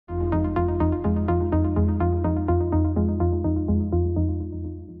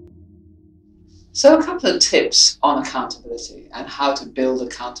So a couple of tips on accountability and how to build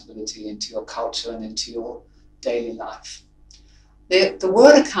accountability into your culture and into your daily life. The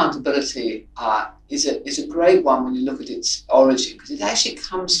word accountability is a great one when you look at its origin, because it actually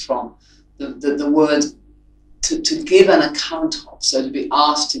comes from the word to give an account of, so to be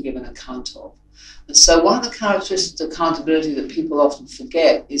asked to give an account of. And so one of the characteristics of accountability that people often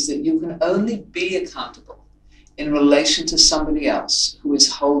forget is that you can only be accountable in relation to somebody else who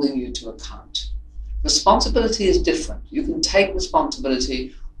is holding you to account. Responsibility is different. You can take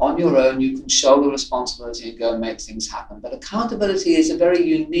responsibility on your own, you can shoulder responsibility and go and make things happen. But accountability is a very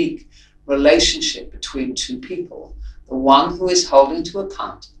unique relationship between two people. The one who is holding to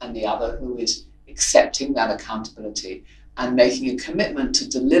account and the other who is accepting that accountability and making a commitment to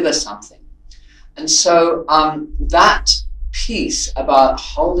deliver something. And so that piece about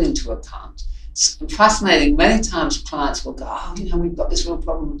holding to account, it's fascinating. Many times clients will go, oh, we've got this real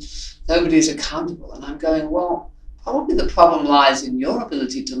problem. Nobody's accountable. And I'm going, well, probably the problem lies in your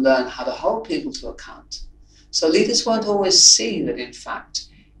ability to learn how to hold people to account. So leaders won't always see that, in fact,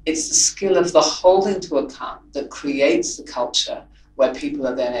 it's the skill of the holding to account that creates the culture where people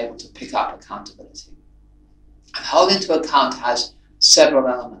are then able to pick up accountability. And holding to account has several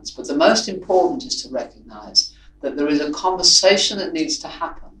elements, but the most important is to recognize that there is a conversation that needs to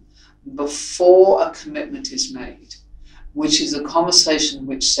happen before a commitment is made, which is a conversation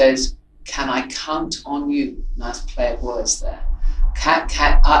which says, can I count on you? Nice play of words there.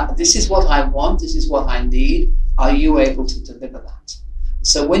 This is what I want, this is what I need. Are you able to deliver that?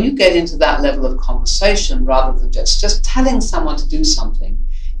 So when you get into that level of conversation, rather than just telling someone to do something,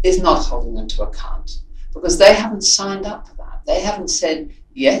 is not holding them to account, because they haven't signed up for that. They haven't said,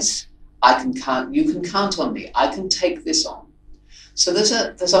 yes, I can count, you can count on me, I can take this on. So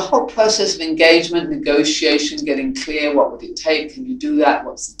there's a whole process of engagement, negotiation, getting clear, what would it take, can you do that,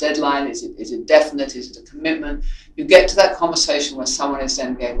 what's the deadline, is it definite, is it a commitment? You get to that conversation where someone is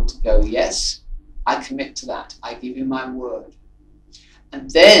then able to go, yes, I commit to that, I give you my word. And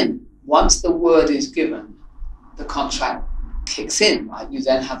then, once the word is given, the contract kicks in, right? You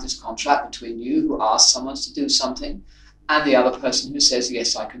then have this contract between you who asks someone to do something and the other person who says,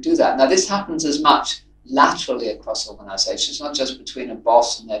 yes, I can do that. Now, this happens as much laterally across organizations, not just between a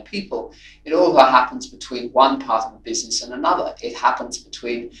boss and their people. It also happens between one part of a business and another. It happens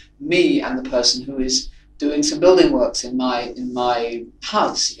between me and the person who is doing some building works in my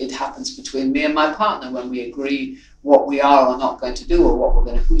house. It happens between me and my partner when we agree what we are or not going to do, or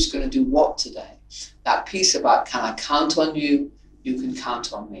who's going to do what today. That piece about, can I count on you? You can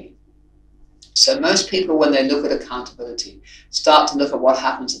count on me. So most people, when they look at accountability, start to look at what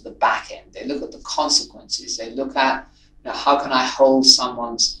happens at the back end. They look at the consequences. They look at, how can I hold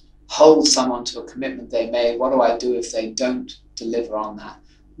someone to a commitment they made? What do I do if they don't deliver on that?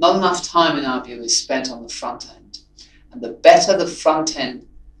 Not enough time, in our view, is spent on the front end. And the better the front end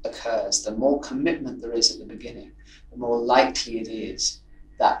occurs, the more commitment there is at the beginning, the more likely it is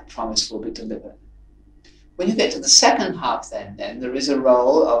that the promise will be delivered. When you get to the second half, then there is a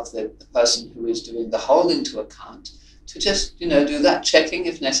role of the person who is doing the holding to account to just, do that checking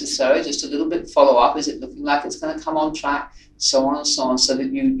if necessary, just a little bit follow up. Is it looking like it's going to come on track? So on and so on, so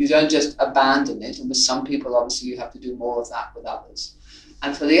that you don't just abandon it. And with some people, obviously, you have to do more of that with others.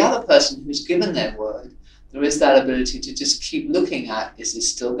 And for the other person who's given their word, there is that ability to just keep looking at, is this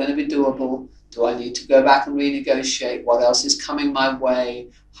still going to be doable? Do I need to go back and renegotiate? What else is coming my way?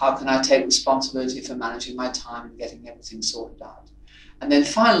 How can I take responsibility for managing my time and getting everything sorted out? And then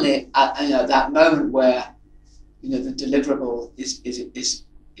finally, that moment where the deliverable is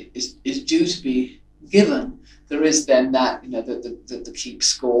due to be given, there is then that the keep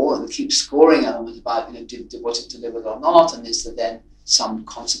score, the keep scoring element about was it delivered or not, and is there then some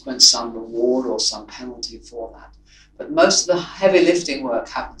consequence, some reward, or some penalty for that. But most of the heavy lifting work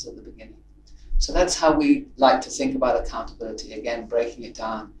happens at the beginning. So that's how we like to think about accountability, again, breaking it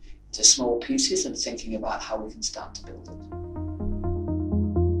down into small pieces and thinking about how we can start to build it.